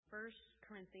1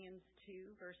 Corinthians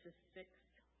 2, verses 6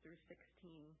 through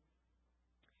 16.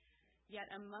 Yet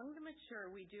among the mature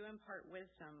we do impart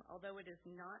wisdom, although it is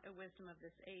not a wisdom of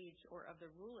this age or of the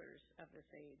rulers of this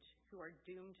age, who are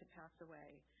doomed to pass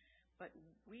away. But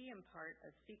we impart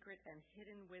a secret and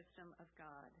hidden wisdom of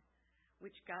God,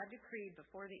 which God decreed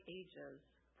before the ages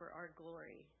for our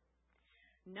glory.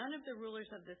 None of the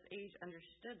rulers of this age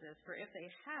understood this, for if they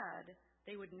had,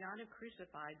 they would not have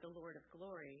crucified the Lord of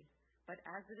glory. But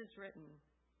as it is written,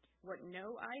 what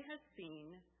no eye has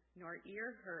seen, nor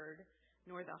ear heard,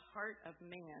 nor the heart of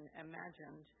man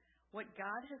imagined, what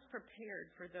God has prepared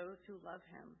for those who love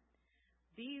him.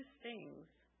 These things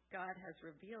God has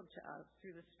revealed to us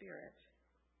through the Spirit.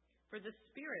 For the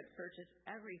Spirit searches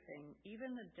everything,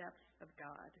 even the depths of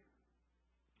God.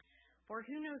 For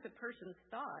who knows a person's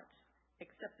thought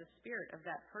except the spirit of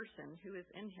that person who is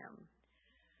in him?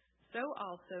 So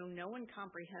also no one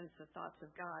comprehends the thoughts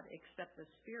of God except the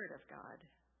Spirit of God.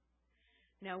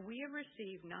 Now we have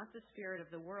received not the spirit of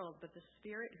the world, but the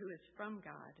Spirit who is from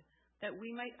God, that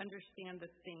we might understand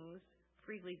the things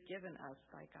freely given us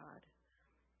by God.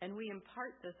 And we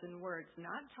impart this in words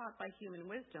not taught by human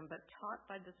wisdom, but taught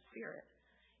by the Spirit,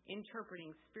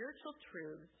 interpreting spiritual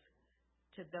truths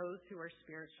to those who are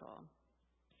spiritual.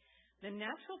 The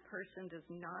natural person does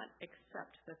not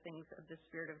accept the things of the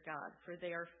Spirit of God, for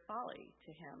they are folly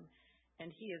to him,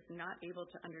 and he is not able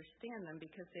to understand them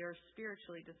because they are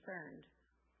spiritually discerned.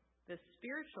 The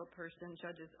spiritual person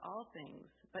judges all things,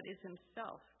 but is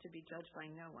himself to be judged by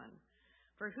no one.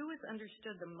 For who has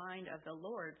understood the mind of the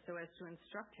Lord so as to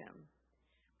instruct him?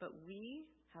 But we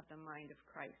have the mind of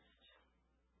Christ.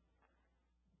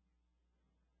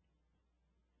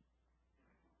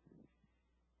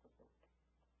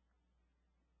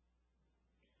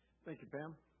 Thank you,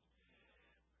 Pam.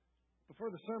 Before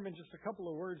the sermon, just a couple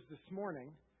of words this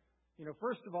morning.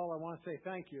 First of all, I want to say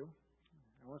thank you.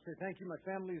 I want to say thank you. My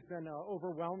family has been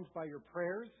overwhelmed by your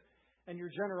prayers and your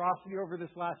generosity over this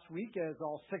last week as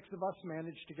all 6 of us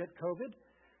managed to get COVID.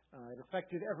 It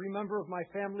affected every member of my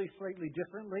family slightly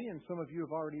differently, and some of you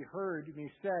have already heard me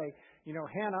say,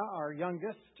 Hannah, our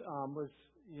youngest, was,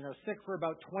 sick for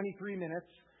about 23 minutes,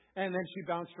 and then she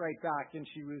bounced right back, and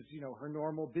she was, her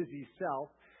normal busy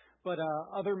self. But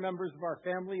other members of our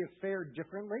family have fared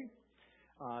differently.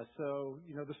 So,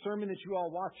 the sermon that you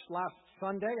all watched last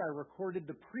Sunday, I recorded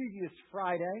the previous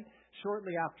Friday,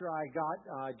 shortly after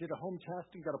I did a home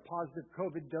test and got a positive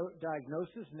COVID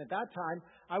diagnosis. And at that time,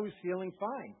 I was feeling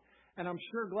fine. And I'm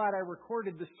sure glad I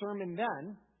recorded the sermon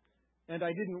then, and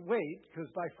I didn't wait, because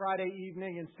by Friday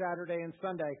evening and Saturday and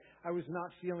Sunday, I was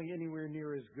not feeling anywhere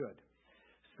near as good.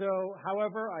 So,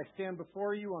 however, I stand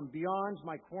before you. I'm beyond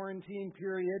my quarantine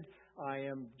period. I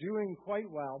am doing quite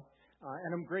well,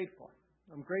 and I'm grateful.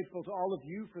 I'm grateful to all of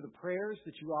you for the prayers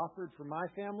that you offered for my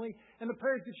family and the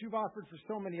prayers that you've offered for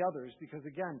so many others, because,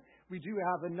 again, we do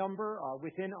have a number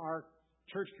within our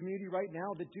church community right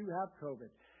now that do have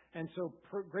COVID. And so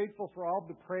grateful for all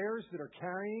the prayers that are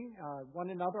carrying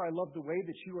one another. I love the way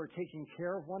that you are taking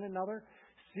care of one another,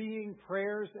 seeing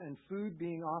prayers and food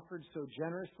being offered so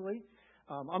generously.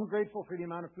 I'm grateful for the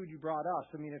amount of food you brought us.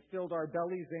 It filled our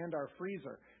bellies and our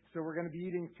freezer. So we're going to be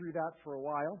eating through that for a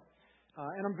while.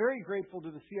 And I'm very grateful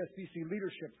to the CSBC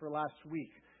leadership for last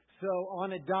week. So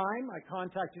on a dime, I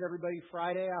contacted everybody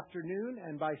Friday afternoon,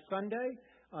 and by Sunday,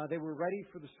 they were ready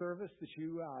for the service that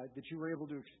you were able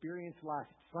to experience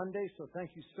last Sunday. So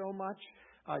thank you so much,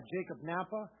 Jacob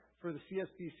Napa, for the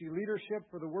CSBC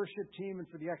leadership, for the worship team, and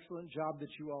for the excellent job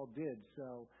that you all did.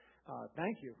 So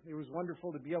thank you. It was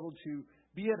wonderful to be able to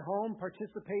be at home,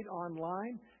 participate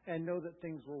online, and know that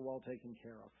things were well taken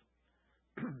care of.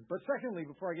 But secondly,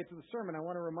 before I get to the sermon, I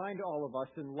want to remind all of us,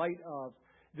 in light of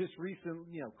this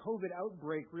recent, COVID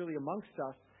outbreak really amongst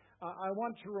us, I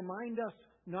want to remind us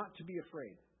not to be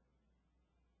afraid.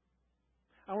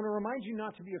 I want to remind you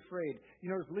not to be afraid.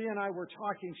 As Leah and I were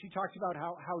talking, she talked about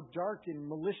how dark and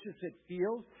malicious it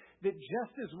feels, that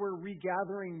just as we're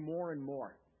regathering more and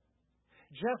more,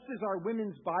 just as our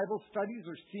women's Bible studies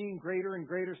are seeing greater and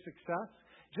greater success,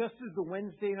 just as the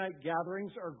Wednesday night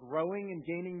gatherings are growing and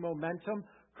gaining momentum,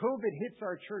 COVID hits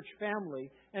our church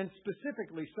family, and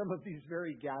specifically some of these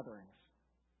very gatherings.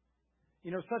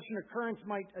 Such an occurrence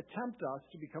might tempt us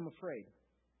to become afraid.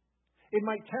 It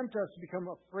might tempt us to become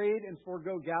afraid and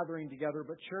forego gathering together,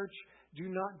 but church, do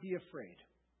not be afraid.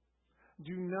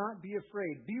 Do not be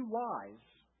afraid. Be wise,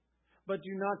 but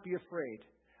do not be afraid.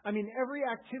 Every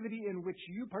activity in which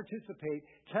you participate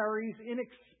carries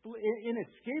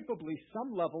inescapably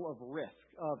some level of risk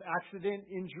of accident,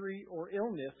 injury, or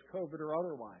illness, COVID or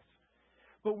otherwise.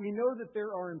 But we know that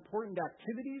there are important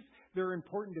activities, there are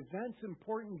important events,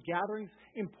 important gatherings,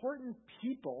 important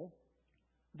people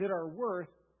that are worth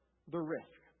the risk.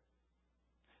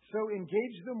 So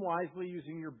engage them wisely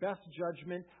using your best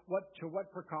judgment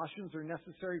what precautions are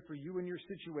necessary for you and your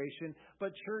situation.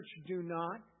 But church, do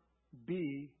not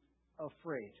be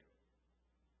afraid.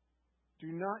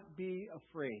 Do not be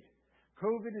afraid.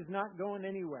 COVID is not going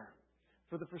anywhere.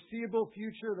 For the foreseeable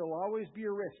future, there will always be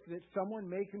a risk that someone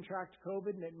may contract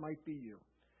COVID and it might be you.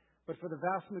 But for the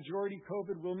vast majority,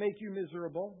 COVID will make you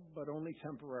miserable, but only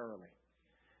temporarily.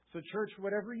 So church,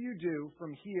 whatever you do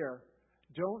from here,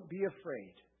 don't be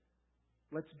afraid.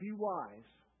 Let's be wise,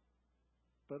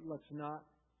 but let's not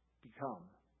become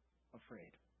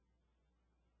afraid.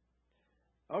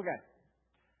 Okay.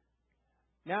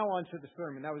 Now on to the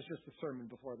sermon. That was just the sermon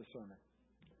before the sermon.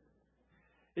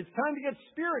 It's time to get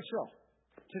spiritual.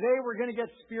 Today we're going to get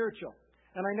spiritual.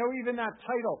 And I know even that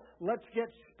title, Let's Get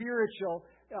Spiritual,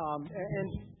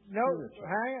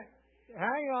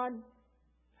 hang on.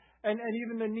 And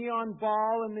even the neon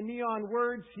ball and the neon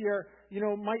words here,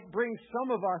 might bring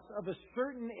some of us of a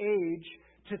certain age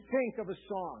to think of a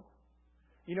song.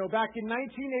 Back in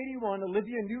 1981,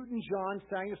 Olivia Newton-John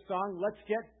sang a song, Let's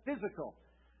Get Physical.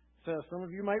 So some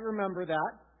of you might remember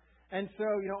that. And so,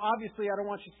 obviously I don't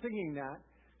want you singing that.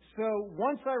 So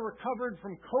once I recovered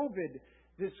from COVID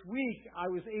this week, I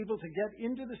was able to get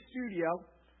into the studio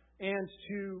and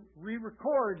to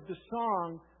re-record the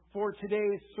song for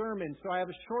today's sermon. So I have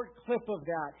a short clip of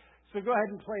that. So go ahead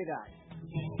and play that.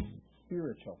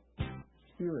 Spiritual.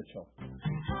 Spiritual.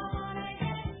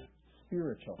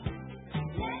 Spiritual.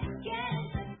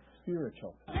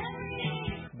 Spiritual.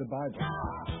 The Bible.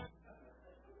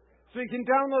 So you can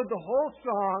download the whole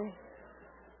song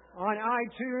on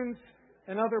iTunes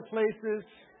and other places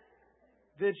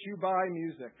that you buy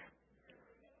music.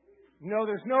 No,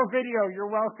 there's no video. You're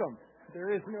welcome.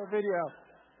 There is no video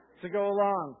to go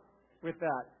along with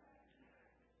that.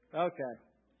 Okay.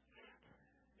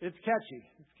 It's catchy.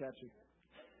 It's catchy.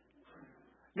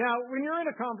 Now, when you're in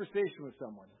a conversation with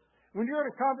someone, when you're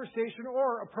in a conversation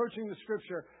or approaching the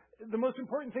Scripture, the most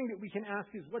important thing that we can ask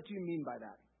is, what do you mean by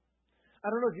that? I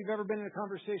don't know if you've ever been in a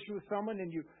conversation with someone and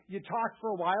you talk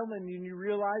for a while and you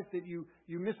realize that you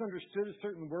misunderstood a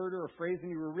certain word or a phrase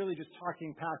and you were really just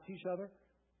talking past each other.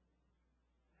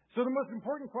 So the most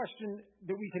important question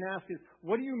that we can ask is,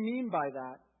 what do you mean by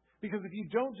that? Because if you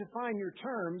don't define your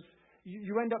terms,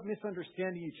 you end up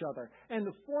misunderstanding each other. And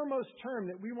the foremost term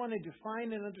that we want to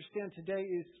define and understand today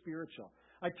is spiritual.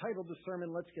 I titled the sermon,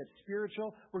 Let's Get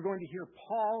Spiritual. We're going to hear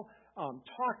Paul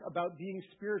talk about being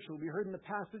spiritual. We heard in the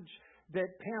passage that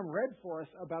Pam read for us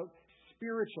about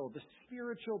spiritual, the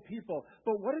spiritual people.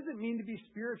 But what does it mean to be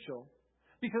spiritual?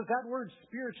 Because that word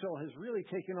spiritual has really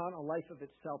taken on a life of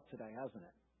itself today, hasn't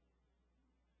it?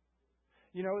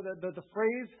 The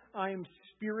phrase, I am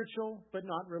spiritual but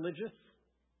not religious,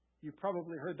 you've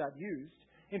probably heard that used.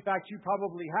 In fact, you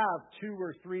probably have 2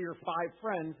 or 3 or 5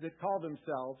 friends that call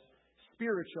themselves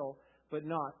spiritual but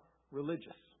not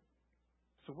religious.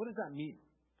 So what does that mean?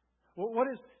 Well, what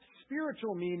does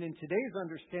spiritual mean in today's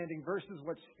understanding versus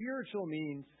what spiritual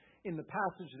means in the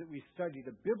passage that we studied,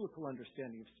 a biblical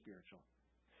understanding of spiritual?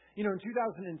 In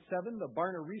 2007, the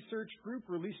Barna Research Group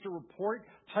released a report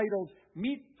titled,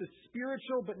 Meet the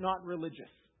Spiritual but Not Religious.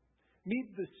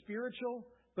 Meet the Spiritual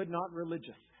but Not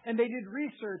Religious. And they did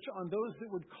research on those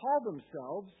that would call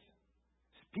themselves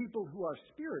people who are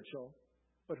spiritual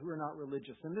but who are not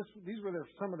religious. And these were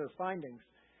some of their findings.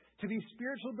 To be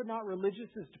spiritual but not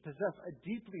religious is to possess a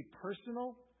deeply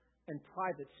personal and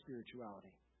private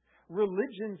spirituality.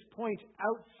 Religions point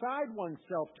outside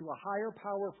oneself to a higher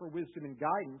power for wisdom and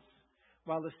guidance,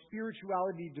 while a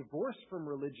spirituality divorced from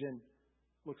religion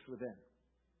looks within.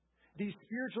 These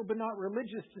spiritual but not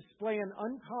religious display an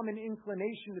uncommon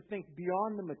inclination to think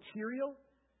beyond the material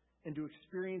and to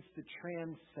experience the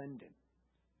transcendent.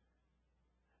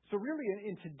 So really,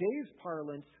 in today's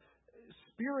parlance,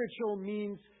 spiritual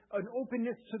means an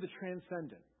openness to the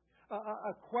transcendent,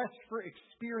 a quest for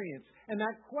experience. And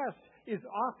that quest is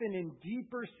often in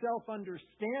deeper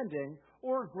self-understanding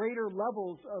or greater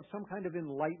levels of some kind of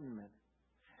enlightenment.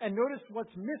 And notice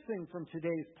what's missing from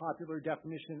today's popular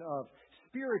definition of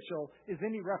spiritual is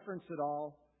any reference at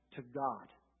all to God.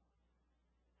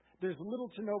 There's little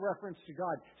to no reference to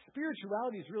God.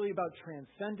 Spirituality is really about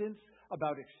transcendence,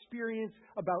 about experience,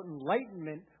 about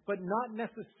enlightenment, but not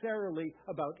necessarily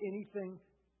about anything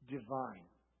divine.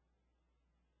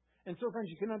 And so, friends,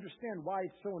 you can understand why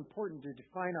it's so important to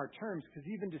define our terms, because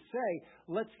even to say,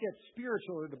 let's get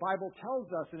spiritual, or the Bible tells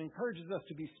us and encourages us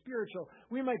to be spiritual,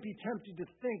 we might be tempted to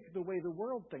think the way the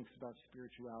world thinks about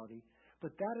spirituality.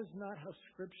 But that is not how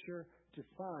Scripture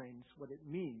defines what it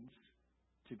means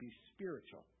to be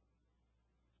spiritual.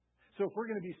 So if we're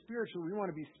going to be spiritual, we want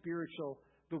to be spiritual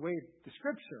the way the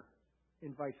Scripture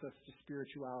invites us to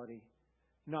spirituality,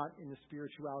 not in the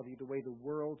spirituality the way the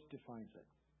world defines it.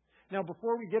 Now,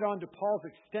 before we get on to Paul's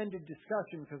extended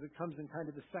discussion, because it comes in kind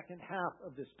of the second half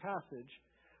of this passage,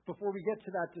 before we get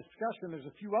to that discussion, there's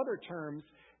a few other terms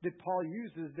that Paul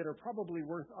uses that are probably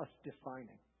worth us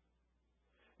defining.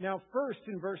 Now, first,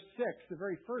 in verse 6, the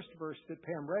very first verse that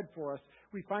Pam read for us,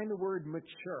 we find the word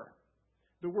mature.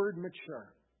 The word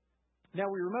mature. Now,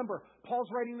 we remember, Paul's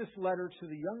writing this letter to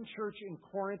the young church in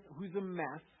Corinth who's a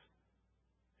mess.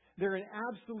 They're an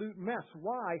absolute mess.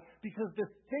 Why? Because the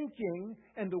thinking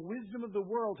and the wisdom of the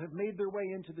world have made their way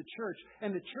into the church,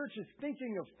 and the church is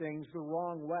thinking of things the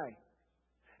wrong way.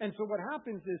 And so what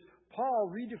happens is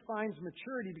Paul redefines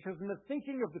maturity because in the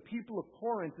thinking of the people of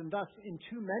Corinth, and thus in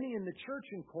too many in the church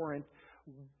in Corinth,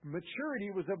 maturity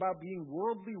was about being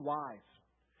worldly wise.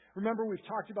 Remember, we've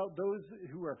talked about those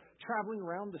who are traveling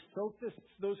around, the sophists,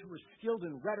 those who were skilled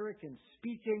in rhetoric and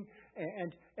speaking,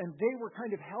 and they were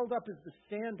kind of held up as the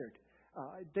standard.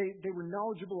 They were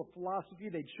knowledgeable of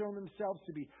philosophy. They'd shown themselves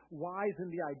to be wise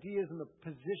in the ideas and the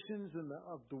positions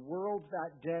of the world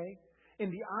that day. In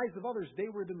the eyes of others, they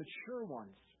were the mature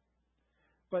ones.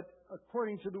 But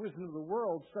according to the wisdom of the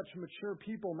world, such mature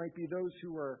people might be those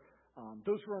who are on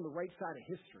the right side of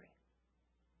history.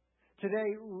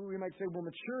 Today, we might say, well,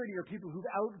 maturity are people who've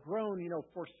outgrown,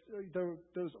 for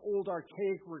those old,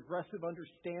 archaic, regressive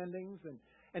understandings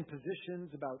and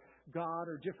positions about God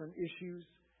or different issues,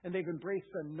 and they've embraced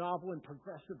the novel and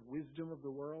progressive wisdom of the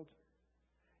world.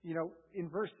 In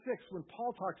verse 6, when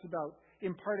Paul talks about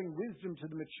imparting wisdom to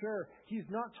the mature, he's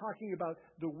not talking about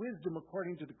the wisdom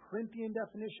according to the Corinthian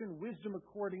definition, wisdom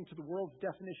according to the world's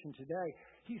definition today.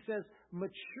 He says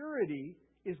maturity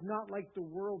is not like the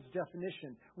world's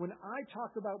definition. When I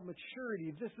talk about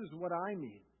maturity, this is what I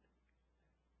mean.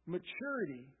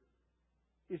 Maturity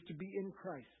is to be in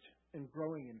Christ and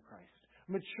growing in Christ.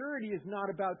 Maturity is not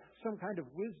about some kind of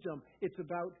wisdom. It's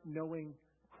about knowing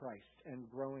Christ and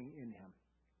growing in Him.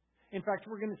 In fact,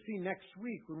 we're going to see next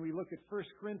week when we look at 1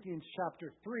 Corinthians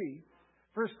chapter 3.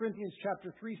 1 Corinthians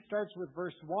chapter 3 starts with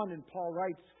verse 1, and Paul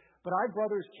writes, "But I,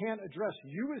 brothers, can't address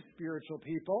you as spiritual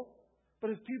people, but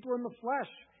as people in the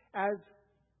flesh, as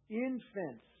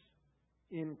infants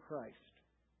in Christ."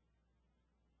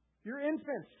 You're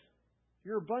infants.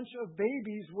 You're a bunch of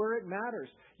babies where it matters.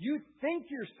 You think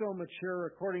you're so mature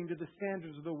according to the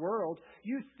standards of the world.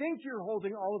 You think you're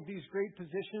holding all of these great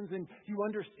positions and you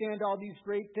understand all these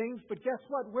great things. But guess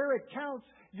what? Where it counts,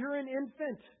 you're an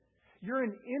infant. You're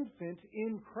an infant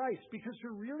in Christ. Because to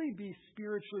really be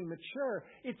spiritually mature,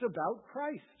 it's about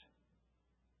Christ.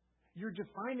 You're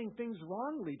defining things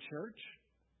wrongly, church.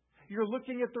 You're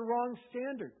looking at the wrong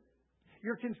standard.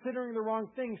 You're considering the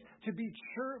wrong things. To be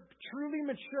truly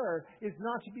mature is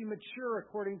not to be mature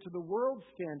according to the world's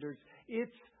standards.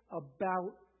 It's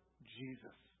about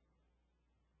Jesus.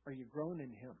 Are you grown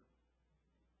in Him?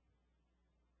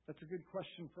 That's a good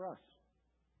question for us.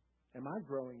 Am I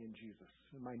growing in Jesus?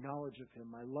 In my knowledge of Him,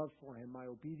 my love for Him, my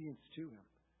obedience to Him?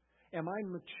 Am I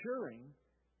maturing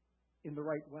in the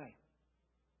right way?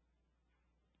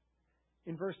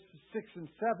 In verses 6 and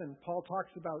 7, Paul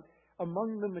talks about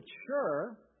among the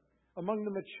mature,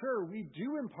 we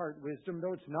do impart wisdom,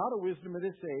 though it's not a wisdom of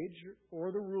this age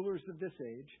or the rulers of this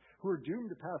age who are doomed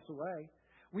to pass away.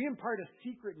 We impart a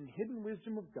secret and hidden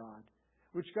wisdom of God,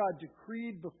 which God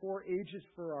decreed before ages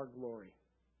for our glory.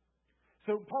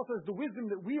 So Paul says the wisdom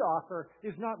that we offer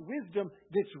is not wisdom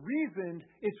that's reasoned,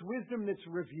 it's wisdom that's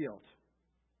revealed.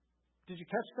 Did you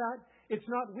catch that? It's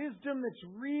not wisdom that's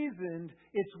reasoned,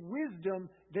 it's wisdom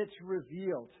that's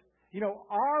revealed.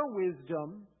 Our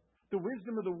wisdom, the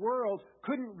wisdom of the world,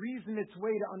 couldn't reason its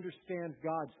way to understand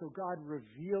God, so God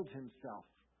revealed Himself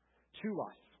to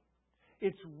us.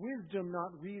 It's wisdom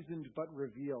not reasoned but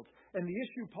revealed. And the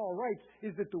issue, Paul writes,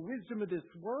 is that the wisdom of this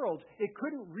world, it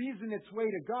couldn't reason its way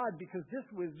to God because this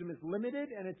wisdom is limited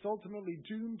and it's ultimately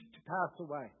doomed to pass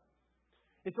away.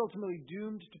 It's ultimately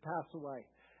doomed to pass away.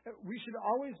 We should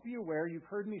always be aware, you've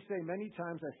heard me say many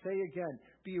times, I say again,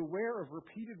 be aware of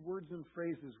repeated words and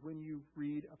phrases when you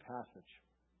read a passage.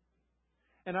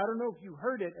 And I don't know if you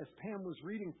heard it as Pam was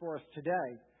reading for us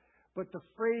today, but the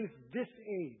phrase, this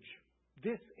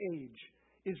age,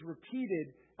 is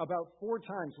repeated about 4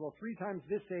 times. Well, 3 times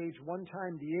this age, 1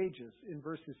 time the ages, in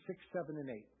verses 6, 7, and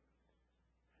 8.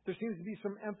 There seems to be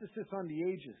some emphasis on the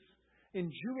ages. In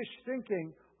Jewish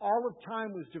thinking, all of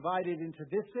time was divided into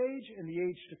this age and the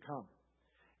age to come.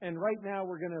 And right now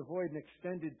we're going to avoid an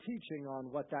extended teaching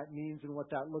on what that means and what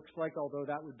that looks like, although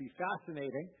that would be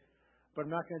fascinating. But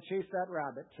I'm not going to chase that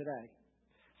rabbit today.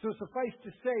 So suffice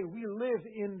to say, we live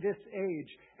in this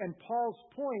age. And Paul's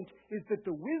point is that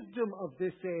the wisdom of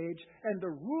this age and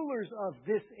the rulers of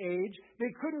this age,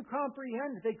 they couldn't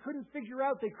comprehend, they couldn't figure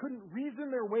out, they couldn't reason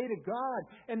their way to God,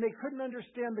 and they couldn't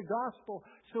understand the gospel.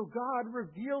 So God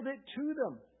revealed it to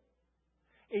them.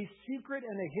 A secret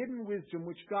and a hidden wisdom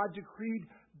which God decreed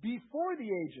before the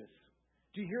ages.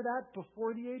 Do you hear that?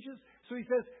 Before the ages? So he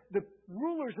says the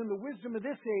rulers and the wisdom of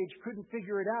this age couldn't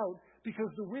figure it out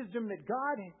because the wisdom that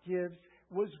God gives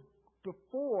was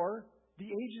before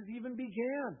the ages even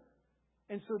began.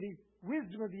 And so the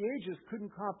wisdom of the ages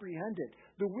couldn't comprehend it.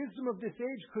 The wisdom of this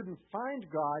age couldn't find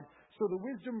God. So the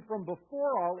wisdom from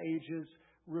before all ages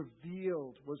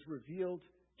was revealed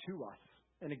to us.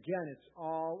 And again, it's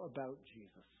all about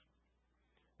Jesus.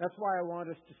 That's why I want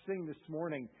us to sing this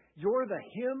morning, "You're the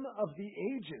hymn of the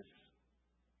ages."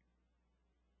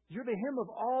 You're the hymn of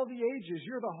all the ages.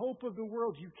 You're the hope of the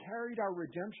world. You carried our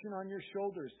redemption on your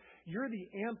shoulders. You're the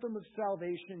anthem of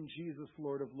salvation, Jesus,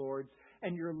 Lord of Lords.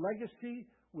 And your legacy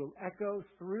will echo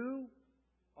through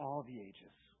all the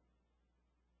ages.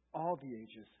 All the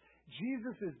ages.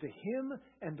 Jesus is the hymn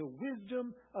and the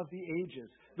wisdom of the ages.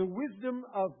 The wisdom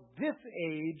of this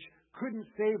age couldn't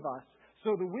save us.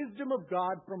 So the wisdom of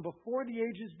God from before the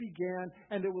ages began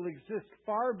and that will exist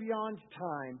far beyond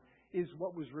time is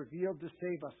what was revealed to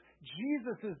save us.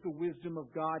 Jesus is the wisdom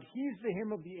of God. He's the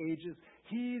hymn of the ages.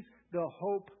 He's the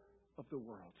hope of the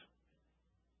world.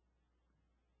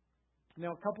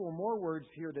 Now, a couple of more words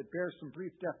here that bear some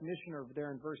brief definition over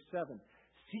there in verse 7.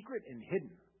 Secret and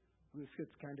hidden. This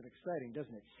gets kind of exciting,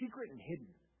 doesn't it? Secret and hidden.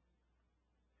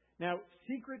 Now,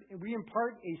 we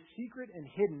impart a secret and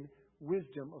hidden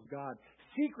wisdom of God.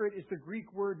 Secret is the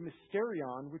Greek word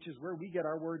mysterion, which is where we get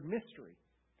our word mystery.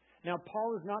 Now,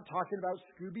 Paul is not talking about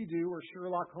Scooby-Doo or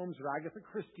Sherlock Holmes or Agatha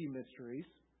Christie mysteries.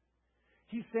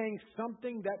 He's saying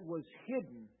something that was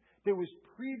hidden, that was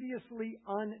previously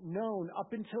unknown,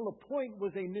 up until a point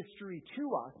was a mystery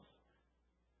to us,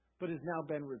 but has now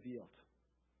been revealed.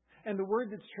 And the word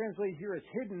that's translated here as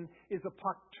hidden is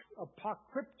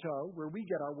apokrypto, where we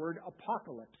get our word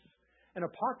apocalypse. And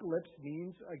apocalypse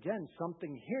means, again,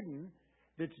 something hidden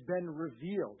that's been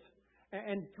revealed.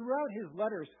 And throughout his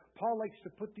letters, Paul likes to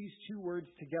put these two words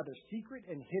together, secret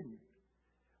and hidden,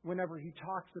 whenever he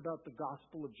talks about the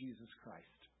gospel of Jesus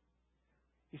Christ.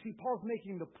 You see, Paul's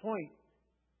making the point,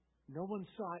 no one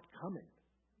saw it coming.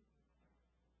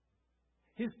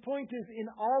 His point is, in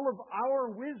all of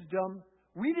our wisdom,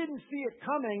 we didn't see it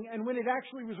coming, and when it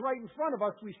actually was right in front of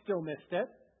us, we still missed it.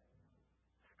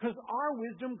 Because our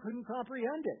wisdom couldn't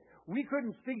comprehend it. We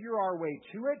couldn't figure our way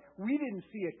to it. We didn't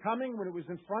see it coming. When it was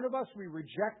in front of us, we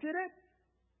rejected it.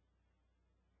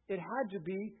 It had to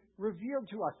be revealed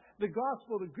to us. The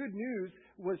gospel, the good news,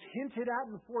 was hinted at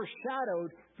and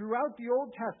foreshadowed throughout the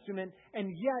Old Testament,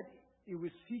 and yet it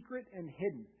was secret and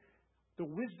hidden. The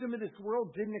wisdom of this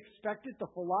world didn't expect it. The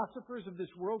philosophers of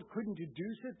this world couldn't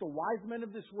deduce it. The wise men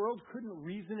of this world couldn't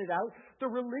reason it out.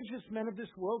 The religious men of this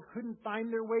world couldn't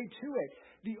find their way to it.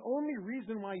 The only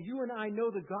reason why you and I know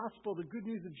the gospel, the good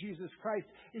news of Jesus Christ,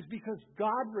 is because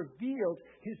God revealed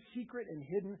His secret and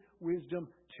hidden wisdom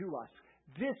to us.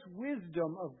 This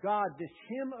wisdom of God, this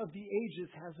hymn of the ages,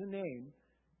 has a name,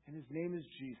 and His name is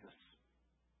Jesus.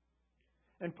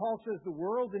 And Paul says the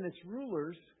world and its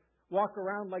rulers walk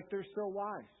around like they're so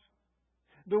wise.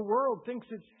 The world thinks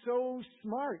it's so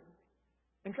smart.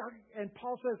 And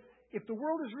Paul says, if the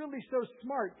world is really so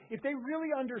smart, if they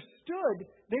really understood,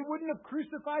 they wouldn't have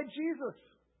crucified Jesus.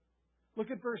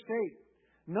 Look at verse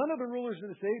 8. None of the rulers of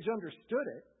this age understood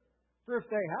it, for if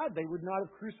they had, they would not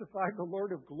have crucified the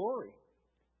Lord of glory.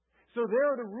 So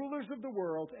there are the rulers of the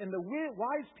world and the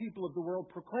wise people of the world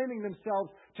proclaiming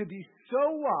themselves to be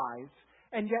so wise,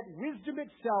 and yet wisdom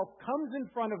itself comes in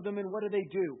front of them, and what do?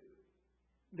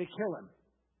 They kill Him.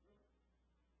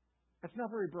 That's not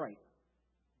very bright.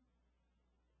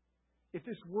 If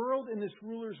this world and its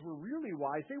rulers were really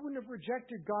wise, they wouldn't have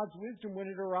rejected God's wisdom when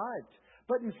it arrived.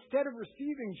 But instead of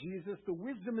receiving Jesus, the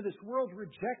wisdom of this world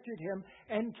rejected Him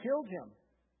and killed Him.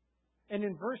 And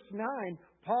in verse 9,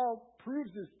 Paul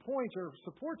proves his point, or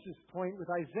supports his point, with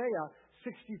Isaiah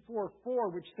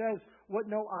 64:4, which says, "What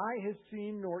no eye has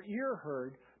seen, nor ear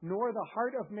heard, nor the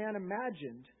heart of man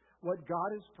imagined, what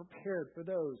God has prepared for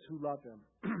those who love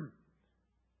Him."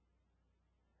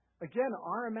 Again,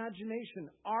 our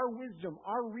imagination, our wisdom,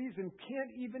 our reason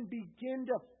can't even begin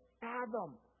to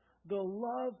fathom the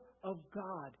love of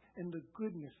God and the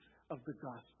goodness of the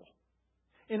gospel.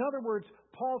 In other words,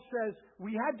 Paul says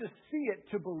we had to see it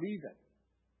to believe it.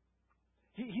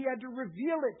 He had to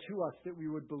reveal it to us that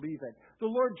we would believe it. The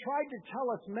Lord tried to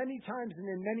tell us many times and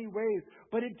in many ways,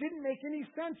 but it didn't make any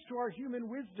sense to our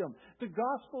human wisdom. The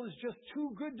gospel is just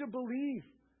too good to believe.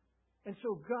 And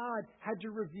so God had to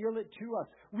reveal it to us.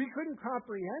 We couldn't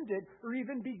comprehend it or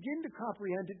even begin to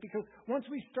comprehend it because once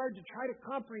we started to try to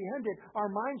comprehend it,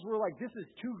 our minds were like, this is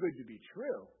too good to be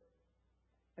true.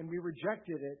 And we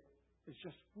rejected it as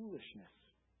just foolishness.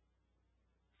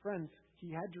 Friends,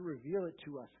 He had to reveal it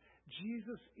to us.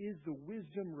 Jesus is the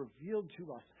wisdom revealed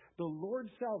to us. The Lord's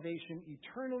salvation,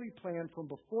 eternally planned from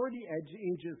before the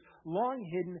ages, long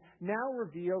hidden, now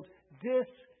revealed. This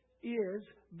is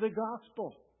the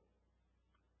gospel.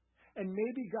 And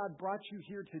maybe God brought you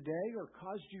here today or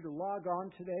caused you to log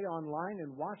on today online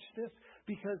and watch this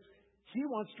because He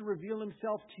wants to reveal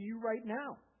Himself to you right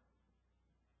now.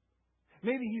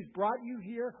 Maybe He's brought you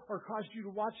here or caused you to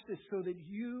watch this so that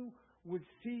you would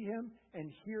see Him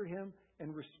and hear Him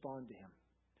and respond to Him.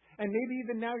 And maybe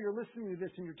even now you're listening to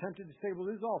this and you're tempted to say, well,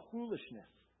 this is all foolishness.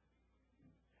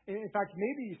 In fact,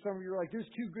 maybe some of you are like, this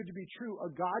is too good to be true. A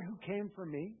God who came for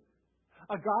me,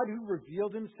 a God who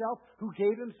revealed Himself, who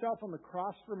gave Himself on the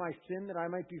cross for my sin that I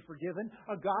might be forgiven,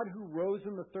 a God who rose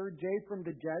on the third day from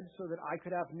the dead so that I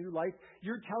could have new life.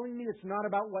 You're telling me it's not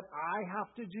about what I have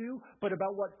to do, but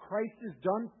about what Christ has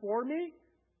done for me?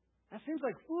 That seems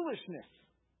like foolishness.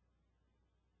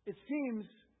 It seems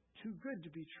too good to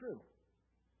be true.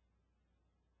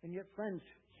 And yet, friends,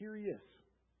 here He is.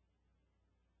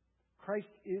 Christ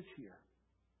is here.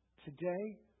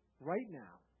 Today, right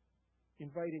now,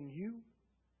 inviting you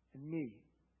and me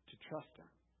to trust Him,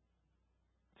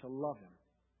 to love Him,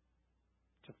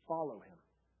 to follow Him,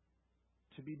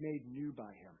 to be made new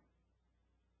by Him.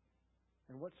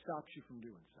 And what stops you from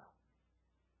doing so?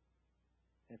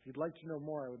 And if you'd like to know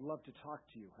more, I would love to talk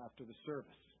to you after the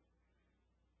service.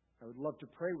 I would love to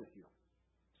pray with you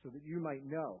so that you might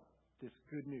know this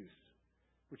good news,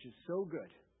 which is so good,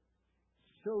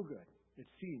 it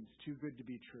seems too good to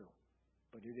be true,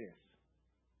 but it is.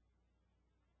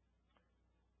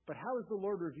 But how has the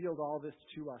Lord revealed all this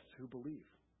to us who believe?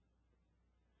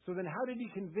 So then how did He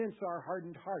convince our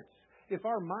hardened hearts? If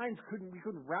our minds we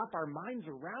couldn't wrap our minds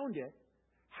around it,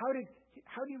 how did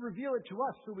He reveal it to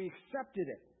us so we accepted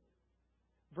it?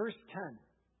 Verse 10.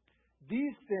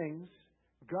 These things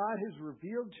God has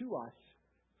revealed to us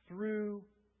through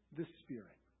the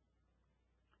Spirit.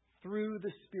 Through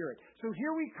the Spirit. So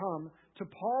here we come to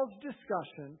Paul's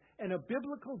discussion and a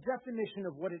biblical definition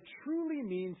of what it truly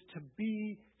means to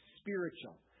be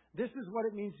spiritual. This is what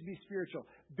it means to be spiritual.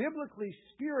 Biblically,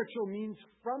 spiritual means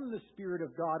from the Spirit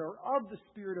of God or of the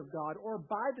Spirit of God or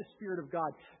by the Spirit of God.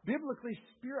 Biblically,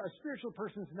 a spiritual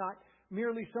person is not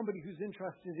merely somebody who's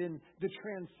interested in the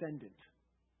transcendent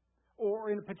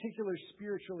or in a particular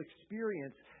spiritual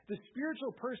experience. The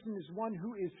spiritual person is one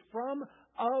who is from,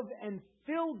 of, and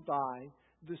filled by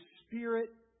the Spirit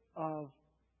of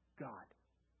God.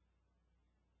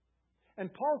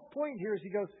 And Paul's point here is he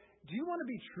goes, do you want to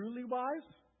be truly wise?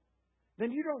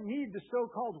 Then you don't need the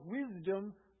so-called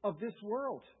wisdom of this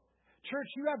world. Church,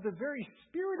 you have the very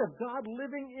Spirit of God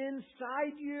living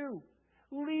inside you,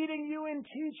 leading you and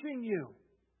teaching you.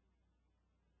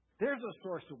 There's a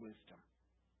source of wisdom.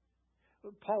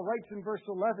 Paul writes in verse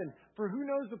 11, for who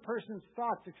knows a person's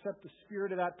thoughts except the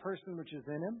spirit of that person which is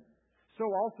in him? So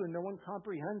also no one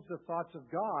comprehends the thoughts of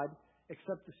God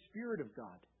except the Spirit of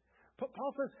God.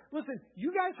 Paul says, listen,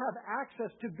 you guys have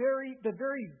access to the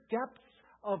very depths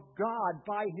of God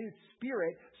by His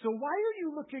Spirit. So why are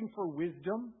you looking for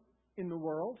wisdom in the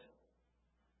world?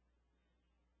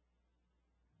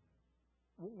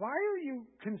 Why are you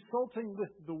consulting with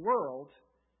the world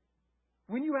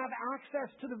when you have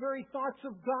access to the very thoughts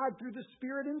of God through the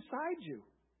Spirit inside you?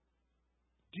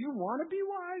 Do you want to be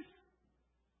wise?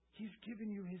 He's given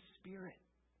you His Spirit.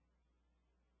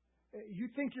 You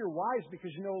think you're wise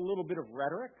because you know a little bit of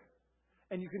rhetoric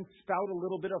and you can spout a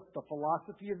little bit of the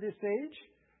philosophy of this age?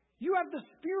 You have the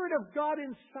Spirit of God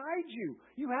inside you.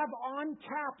 You have on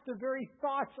tap the very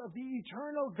thoughts of the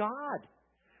eternal God.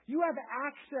 You have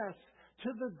access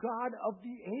to the God of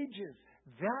the ages.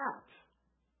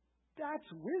 That's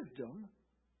wisdom.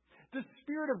 The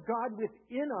Spirit of God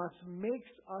within us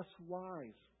makes us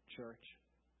wise, church.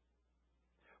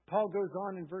 Paul goes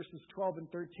on in verses 12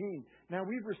 and 13. Now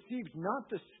we've received not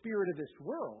the spirit of this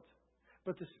world,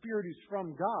 but the Spirit who's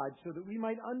from God, so that we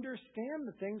might understand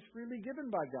the things freely given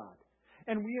by God.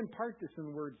 And we impart this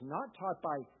in words not taught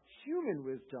by human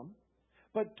wisdom,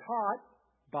 but taught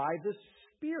by the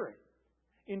Spirit,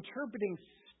 interpreting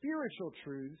spiritual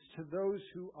truths to those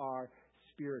who are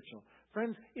spiritual.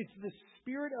 Friends, it's the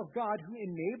Spirit of God who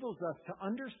enables us to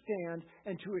understand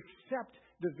and to accept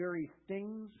the very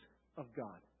things of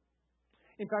God.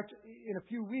 In fact, in a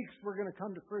few weeks, we're going to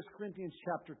come to 1 Corinthians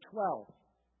chapter 12.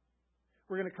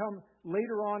 We're going to come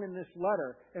later on in this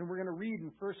letter, and we're going to read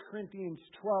in 1 Corinthians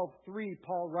 12:3,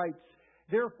 Paul writes,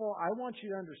 "Therefore, I want you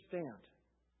to understand,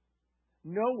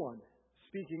 no one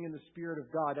speaking in the Spirit of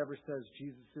God ever says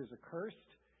Jesus is accursed,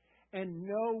 and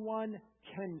no one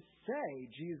can say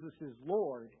Jesus is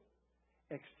Lord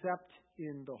except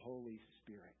in the Holy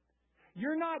Spirit."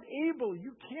 You're not able,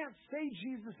 you can't say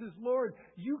Jesus is Lord.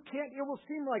 It will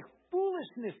seem like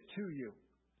foolishness to you.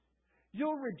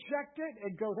 You'll reject it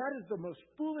and go, that is the most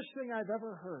foolish thing I've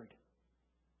ever heard.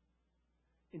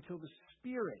 Until the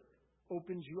Spirit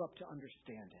opens you up to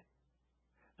understand it.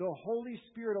 The Holy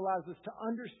Spirit allows us to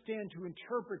understand, to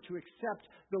interpret, to accept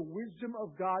the wisdom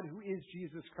of God who is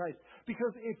Jesus Christ.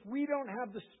 Because if we don't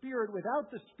have the Spirit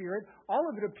without the Spirit, all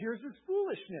of it appears as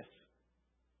foolishness.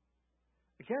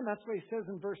 Again, that's what he says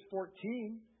in verse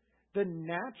 14. The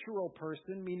natural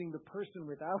person, meaning the person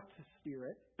without the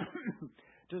Spirit,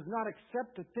 does not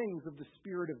accept the things of the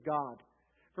Spirit of God,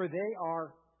 for they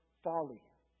are folly,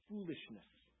 foolishness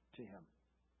to him.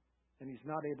 And he's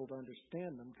not able to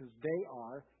understand them because they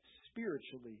are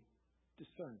spiritually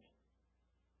discerned.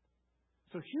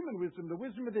 So human wisdom, the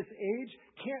wisdom of this age,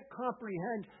 can't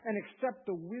comprehend and accept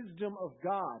the wisdom of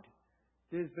God.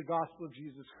 This is the gospel of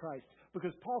Jesus Christ.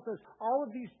 Because Paul says all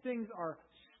of these things are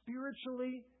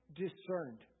spiritually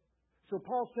discerned. So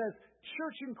Paul says,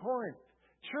 church in Corinth,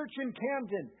 church in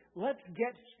Camden, let's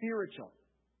get spiritual.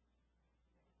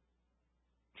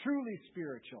 Truly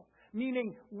spiritual.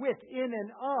 Meaning within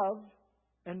and of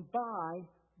and by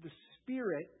the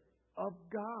Spirit of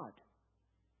God.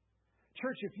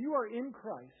 Church, if you are in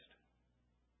Christ,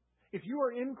 if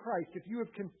you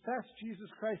have confessed Jesus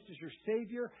Christ as your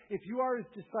Savior, if you are His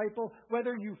disciple,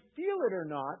 whether you feel it or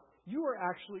not, you are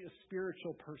actually a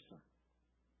spiritual person.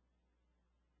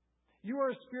 You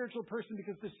are a spiritual person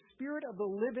because the Spirit of the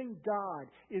living God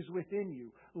is within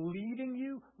you, leading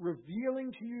you,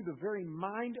 revealing to you the very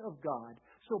mind of God.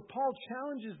 So Paul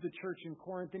challenges the church in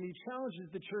Corinth and he challenges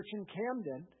the church in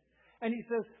Camden. And he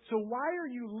says, so why are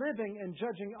you living and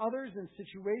judging others in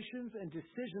situations and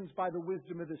decisions by the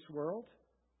wisdom of this world?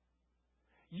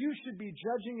 You should be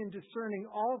judging and discerning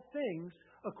all things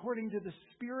according to the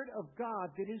Spirit of God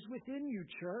that is within you,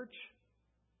 church.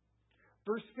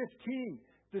 Verse 15,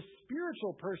 the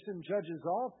spiritual person judges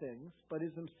all things, but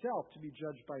is himself to be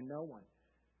judged by no one.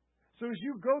 So as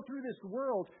you go through this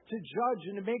world to judge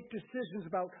and to make decisions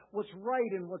about what's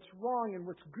right and what's wrong and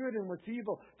what's good and what's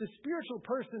evil, the spiritual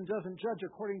person doesn't judge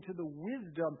according to the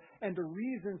wisdom and the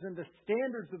reasons and the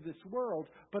standards of this world,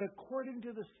 but according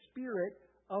to the Spirit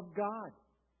of God.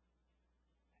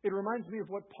 It reminds me of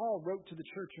what Paul wrote to the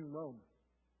church in Rome.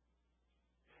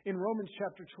 In Romans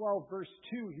chapter 12, verse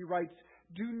 2, he writes,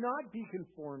 "Do not be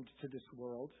conformed to this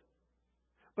world,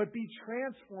 but be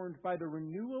transformed by the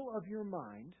renewal of your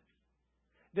mind,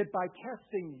 that by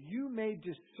testing you may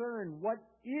discern what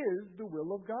is the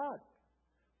will of God,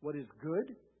 what is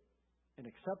good and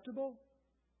acceptable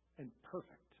and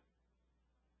perfect."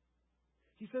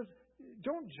 He says,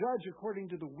 don't judge according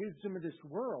to the wisdom of this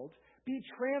world. Be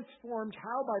transformed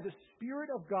how? By the Spirit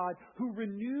of God who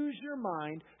renews your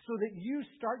mind so that you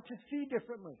start to see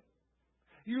differently.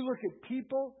 You look at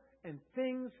people and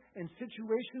things and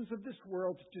situations of this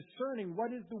world, discerning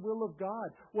what is the will of God,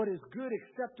 what is good,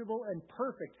 acceptable, and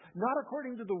perfect. Not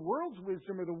according to the world's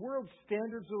wisdom or the world's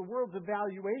standards or the world's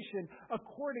evaluation,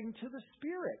 according to the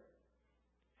Spirit.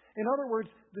 In other words,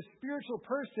 the spiritual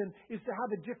person is to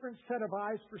have a different set of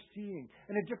eyes for seeing,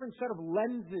 and a different set of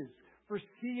lenses for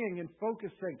seeing and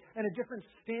focusing, and a different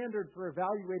standard for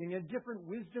evaluating, and a different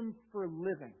wisdom for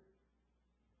living.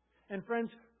 And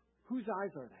friends, whose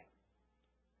eyes are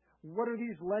they? What are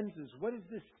these lenses? What is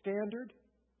this standard?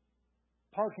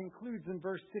 Paul concludes in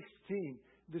verse 16,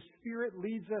 the Spirit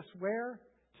leads us where?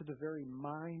 To the very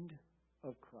mind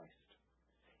of Christ.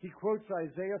 He quotes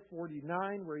Isaiah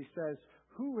 49 where he says,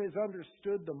 "Who has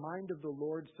understood the mind of the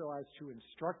Lord so as to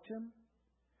instruct him?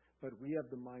 But we have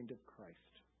the mind of Christ."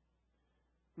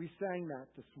 We sang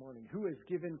that this morning. Who has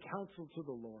given counsel to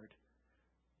the Lord?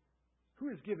 Who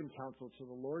has given counsel to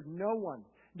the Lord? No one.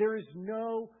 There is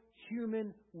no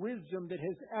human wisdom that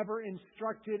has ever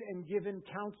instructed and given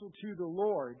counsel to the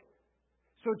Lord.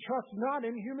 So trust not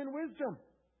in human wisdom,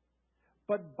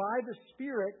 but by the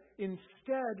Spirit.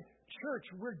 Instead, church,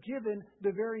 we're given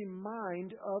the very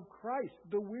mind of Christ,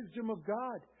 the wisdom of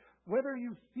God. Whether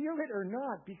you feel it or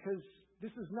not, because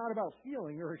this is not about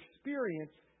feeling or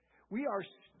experience, we are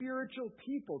spiritual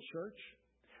people, church.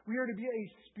 We are to be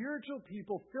a spiritual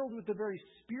people filled with the very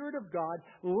Spirit of God,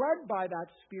 led by that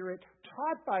Spirit,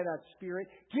 taught by that Spirit,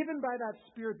 given by that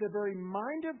Spirit the very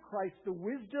mind of Christ, the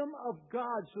wisdom of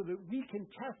God, so that we can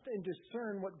test and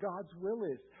discern what God's will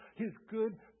is, His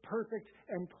good, perfect,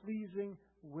 and pleasing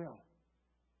will.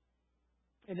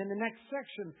 And in the next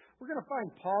section, we're going to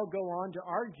find Paul go on to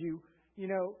argue,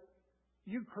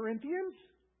 you Corinthians,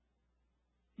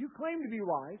 you claim to be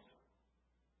wise.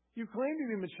 You claim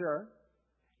to be mature.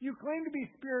 You claim to be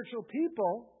spiritual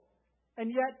people.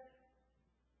 And yet,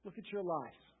 look at your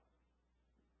lives.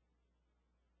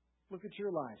 Look at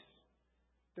your lives.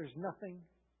 There's nothing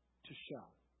to show.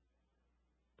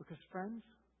 Because, friends,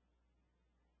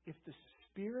 if the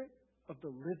Spirit of the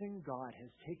living God has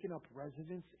taken up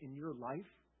residence in your life,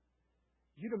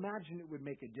 you'd imagine it would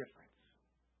make a difference.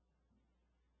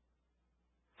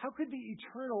 How could the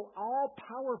eternal,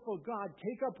 all-powerful God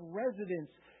take up residence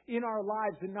in our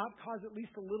lives and not cause at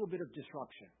least a little bit of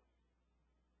disruption?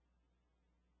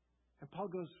 And Paul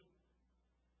goes,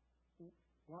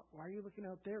 why are you looking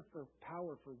out there for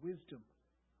power, for wisdom?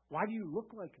 Why do you look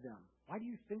like them? Why do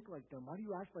you think like them? Why do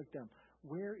you act like them?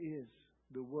 Where is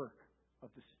the work of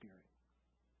the Spirit?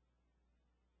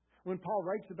 When Paul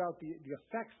writes about the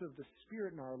effects of the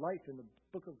Spirit in our life in the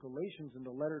book of Galatians, in the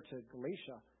letter to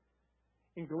Galatia,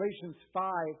 in Galatians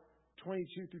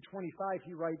 5:22 through 25,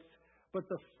 he writes, "But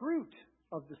the fruit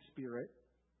of the Spirit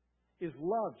is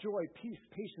love, joy, peace,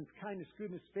 patience, kindness,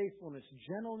 goodness, faithfulness,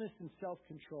 gentleness, and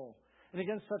self-control. And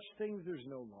against such things there's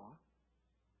no law.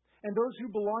 And those who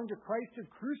belong to Christ have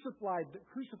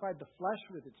crucified the flesh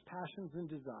with its passions and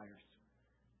desires.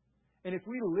 And if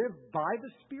we live by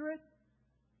the Spirit,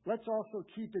 let's also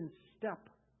keep in step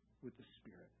with the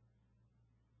Spirit."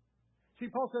 See,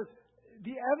 Paul says,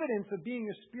 the evidence of being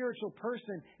a spiritual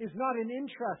person is not an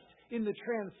interest in the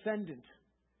transcendent.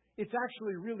 It's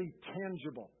actually really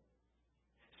tangible.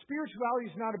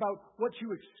 Spirituality is not about what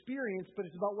you experience, but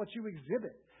it's about what you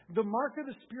exhibit. The mark of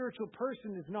the spiritual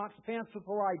person is not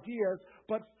fanciful ideas,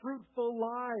 but fruitful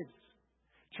lives.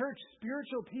 Church,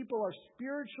 spiritual people are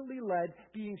spiritually led,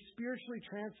 being spiritually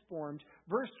transformed.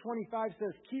 Verse 25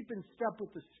 says, keep in step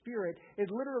with the Spirit. It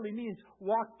literally means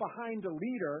walk behind a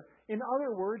leader. In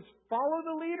other words, follow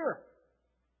the leader.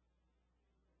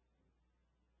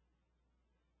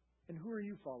 And who are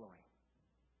you following?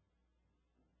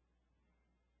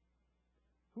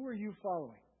 Who are you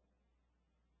following?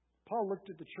 Paul looked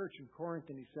at the church in Corinth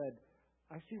and he said,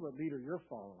 I see what leader you're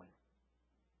following.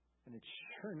 And it's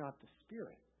sure not the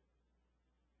Spirit.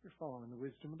 You're following the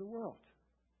wisdom of the world.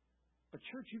 But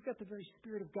church, you've got the very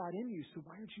Spirit of God in you, so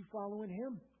why aren't you following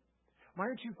Him? Why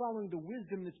aren't you following the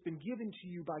wisdom that's been given to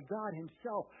you by God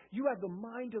Himself? You have the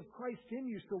mind of Christ in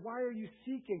you, so why are you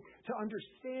seeking to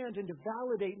understand and to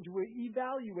validate and to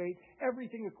evaluate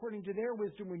everything according to their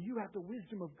wisdom when you have the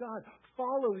wisdom of God?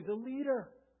 Follow the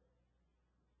leader.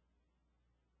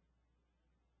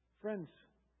 Friends,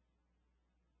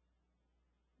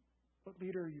 what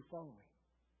leader are you following?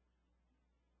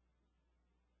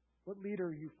 What leader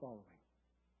are you following?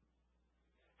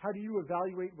 How do you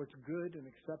evaluate what's good and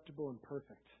acceptable and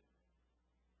perfect?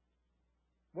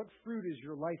 What fruit is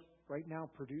your life right now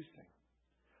producing?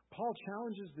 Paul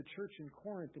challenges the church in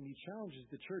Corinth and he challenges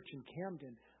the church in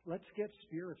Camden. Let's get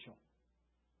spiritual.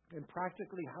 And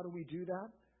practically, how do we do that?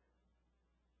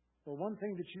 Well, one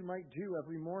thing that you might do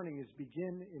every morning is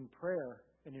begin in prayer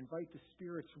and invite the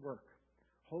Spirit's work.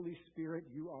 Holy Spirit,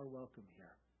 you are welcome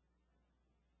here.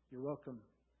 You're welcome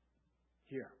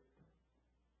here.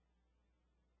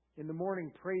 In the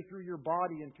morning, pray through your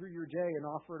body and through your day and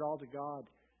offer it all to God.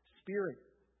 Spirit,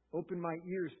 open my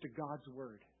ears to God's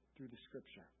Word through the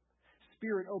Scripture.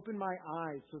 Spirit, open my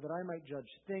eyes so that I might judge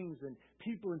things and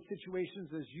people and situations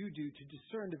as you do, to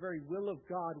discern the very will of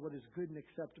God, what is good and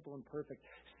acceptable and perfect.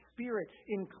 Spirit,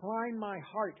 incline my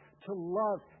heart to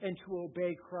love and to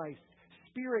obey Christ.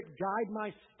 Spirit, guide my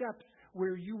steps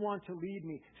where you want to lead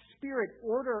me. Spirit,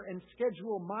 order and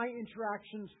schedule my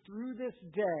interactions through this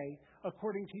day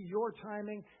according to your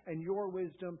timing and your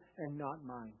wisdom and not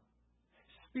mine.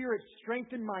 Spirit,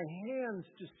 strengthen my hands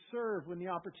to serve when the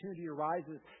opportunity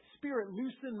arises. Spirit,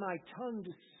 loosen my tongue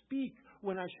to speak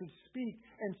when I should speak.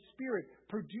 And Spirit,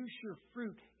 produce your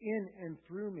fruit in and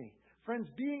through me. Friends,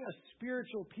 being a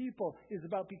spiritual people is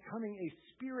about becoming a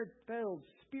Spirit-filled,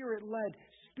 Spirit-led,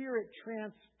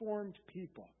 Spirit-transformed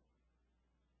people.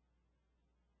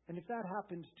 And if that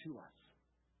happened to us,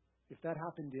 if that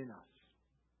happened in us,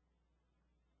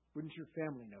 wouldn't your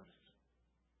family notice?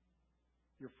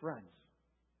 Your friends?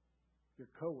 Your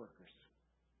coworkers?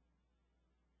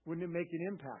 Wouldn't it make an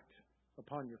impact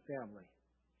upon your family,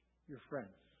 your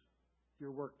friends,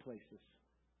 your workplaces,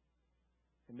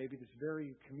 and maybe this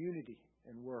very community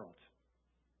and world.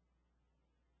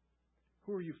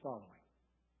 Who are you following?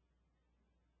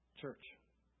 Church,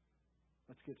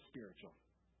 let's get spiritual.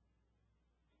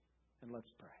 And let's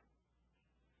pray.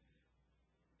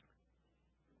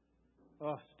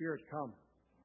 Oh, Spirit, come.